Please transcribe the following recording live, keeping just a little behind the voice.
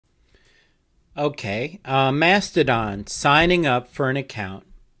Okay, Mastodon, signing up for an account.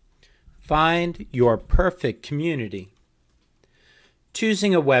 Find your perfect community.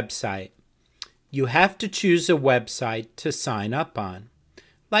 Choosing a website. You have to choose a website to sign up on,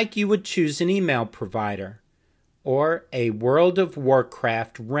 like you would choose an email provider or a World of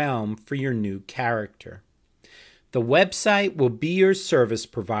Warcraft realm for your new character. The website will be your service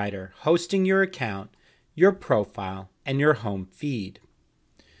provider, hosting your account, your profile, and your home feed.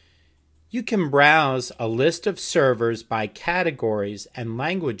 You can browse a list of servers by categories and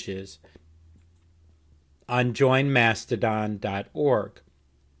languages on joinmastodon.org.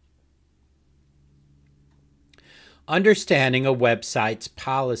 Understanding a website's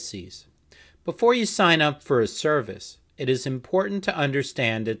policies. Before you sign up for a service, it is important to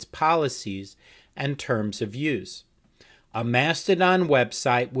understand its policies and terms of use. A Mastodon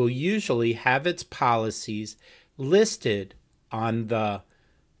website will usually have its policies listed on the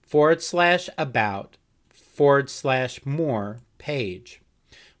 /about/more page,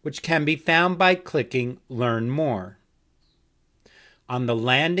 which can be found by clicking Learn More on the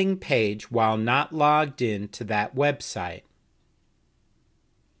landing page while not logged in to that website.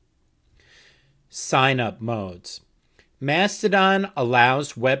 Sign-up modes. Mastodon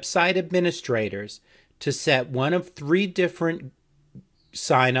allows website administrators to set one of 3 different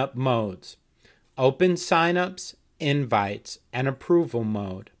sign-up modes: open sign-ups, invites, and approval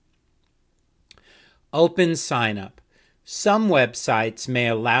mode. Open sign-up. Some websites may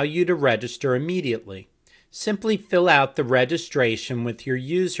allow you to register immediately. Simply fill out the registration with your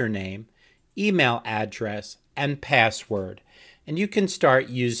username, email address, and password, and you can start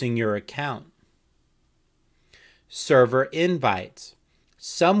using your account. Server invites.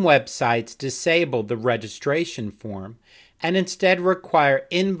 Some websites disable the registration form and instead require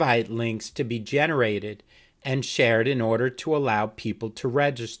invite links to be generated and shared in order to allow people to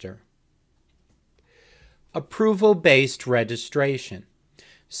register. Approval-based registration.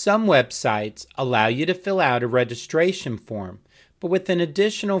 Some websites allow you to fill out a registration form, but with an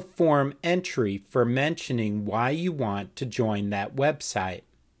additional form entry for mentioning why you want to join that website.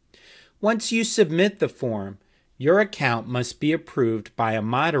 Once you submit the form, your account must be approved by a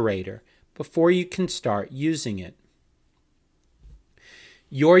moderator before you can start using it.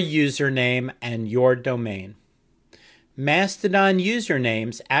 Your username and your domain. Mastodon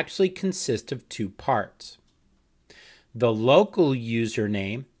usernames actually consist of 2 parts: the local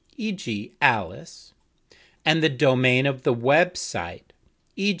username, e.g. Alice, and the domain of the website,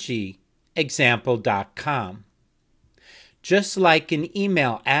 e.g. example.com. Just like an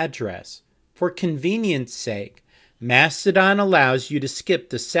email address, for convenience sake, Mastodon allows you to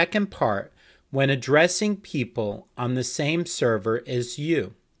skip the second part when addressing people on the same server as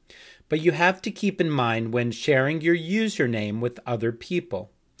you. But you have to keep in mind when sharing your username with other people.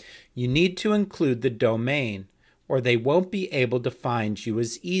 You need to include the domain, or they won't be able to find you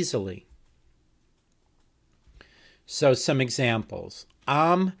as easily. So some examples.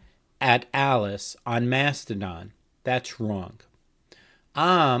 I'm at Alice on Mastodon. That's wrong.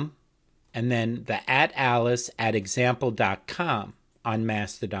 And then the at Alice at example.com on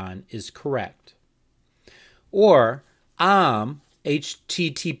Mastodon is correct. Or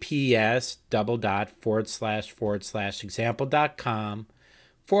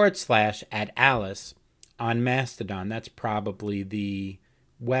https://example.com/at Alice on Mastodon. That's probably the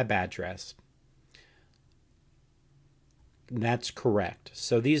web address. That's correct.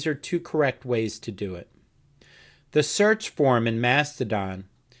 So these are 2 correct ways to do it. The search form in Mastodon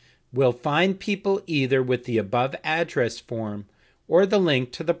will find people either with the above address form or the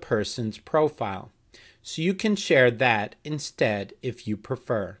link to the person's profile, so you can share that instead if you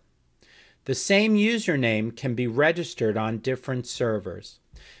prefer. The same username can be registered on different servers.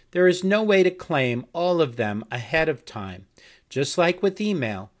 There is no way to claim all of them ahead of time. Just like with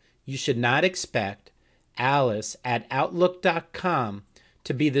email, you should not expect Alice at outlook.com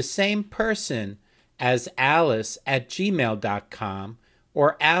to be the same person as Alice at gmail.com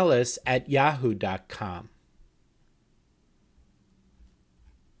or Alice at yahoo.com.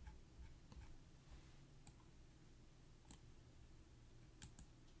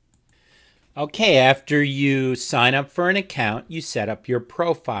 Okay, after you sign up for an account, you set up your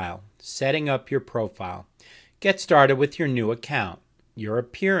profile. Setting up your profile. Get started with your new account. Your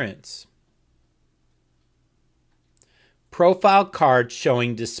appearance. Profile card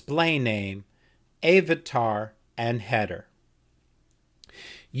showing display name, avatar, and header.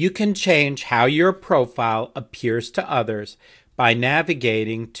 You can change how your profile appears to others by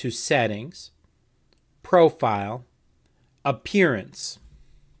navigating to Settings, Profile, Appearance.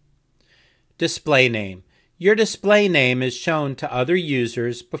 Display name. Your display name is shown to other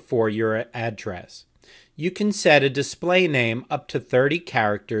users before your address. You can set a display name up to 30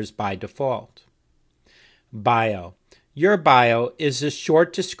 characters by default. Bio. Your bio is a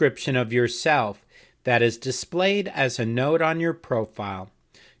short description of yourself that is displayed as a note on your profile.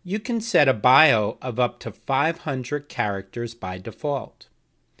 You can set a bio of up to 500 characters by default.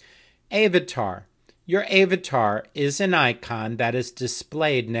 Avatar. Your avatar is an icon that is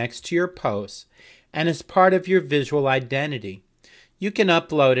displayed next to your posts and is part of your visual identity. You can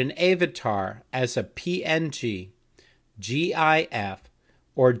upload an avatar as a PNG, GIF,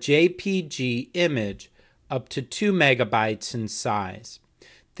 or JPG image up to 2 megabytes in size.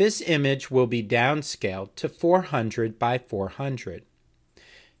 This image will be downscaled to 400 by 400.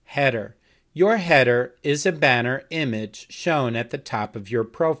 Header. Your header is a banner image shown at the top of your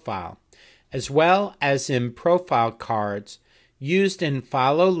profile, as well as in profile cards used in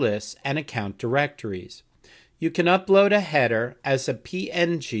follow lists and account directories. You can upload a header as a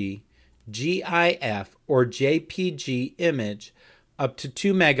PNG, GIF, or JPG image up to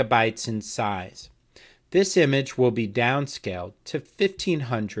 2 megabytes in size. This image will be downscaled to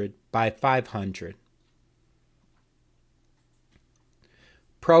 1500 by 500.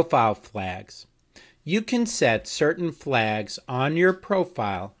 Profile flags. You can set certain flags on your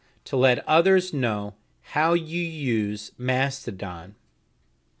profile to let others know how you use Mastodon.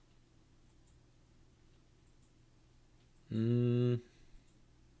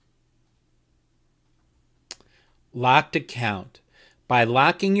 Locked account. By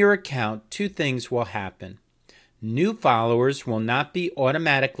locking your account, two things will happen. New followers will not be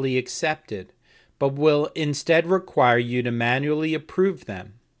automatically accepted, but will instead require you to manually approve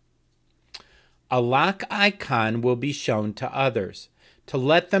them. A lock icon will be shown to others to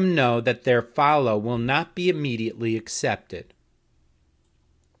let them know that their follow will not be immediately accepted.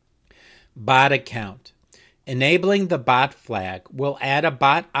 Bot account. Enabling the bot flag will add a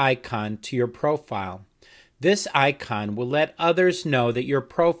bot icon to your profile. This icon will let others know that your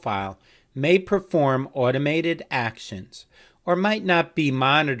profile may perform automated actions or might not be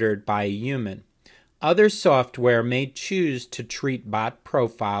monitored by a human. Other software may choose to treat bot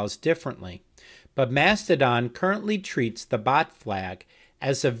profiles differently, but Mastodon currently treats the bot flag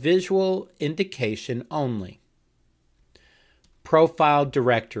as a visual indication only. Profile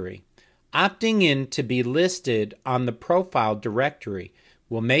directory. Opting in to be listed on the profile directory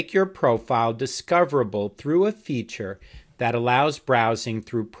will make your profile discoverable through a feature that allows browsing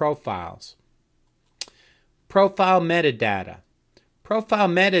through profiles. Profile metadata. Profile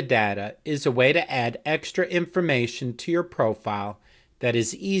metadata is a way to add extra information to your profile that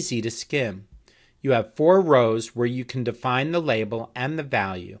is easy to skim. You have 4 rows where you can define the label and the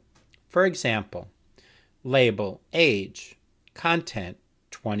value. For example, label, age, content,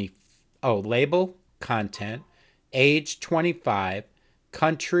 label, content, age 25,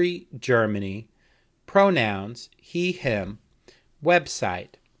 country, Germany, pronouns, he, him, website,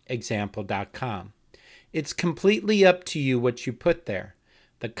 example.com. It's completely up to you what you put there.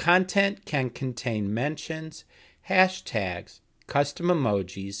 The content can contain mentions, hashtags, custom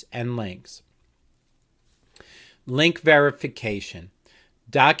emojis, and links. Link verification.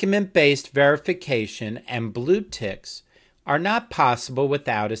 Document-based verification and blue ticks are not possible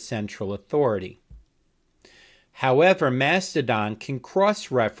without a central authority. However, Mastodon can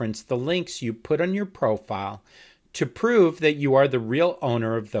cross-reference the links you put on your profile to prove that you are the real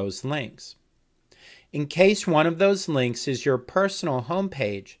owner of those links. In case one of those links is your personal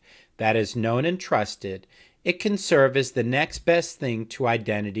homepage that is known and trusted, it can serve as the next best thing to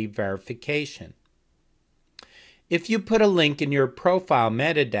identity verification. If you put a link in your profile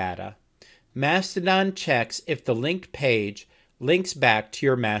metadata, Mastodon checks if the linked page links back to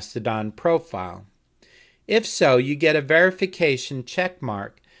your Mastodon profile. If so, you get a verification check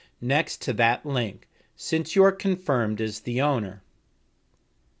mark next to that link, since you are confirmed as the owner.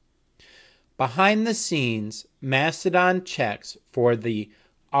 Behind the scenes, Mastodon checks for the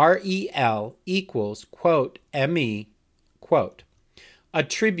REL equals quote ME quote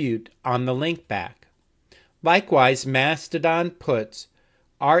attribute on the link back. Likewise, Mastodon puts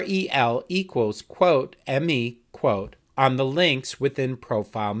REL equals quote ME quote on the links within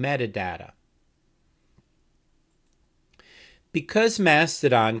profile metadata. Because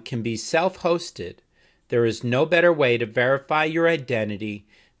Mastodon can be self-hosted, there is no better way to verify your identity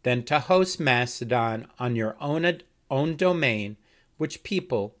than to host Mastodon on your own domain, which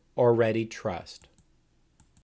people already trust.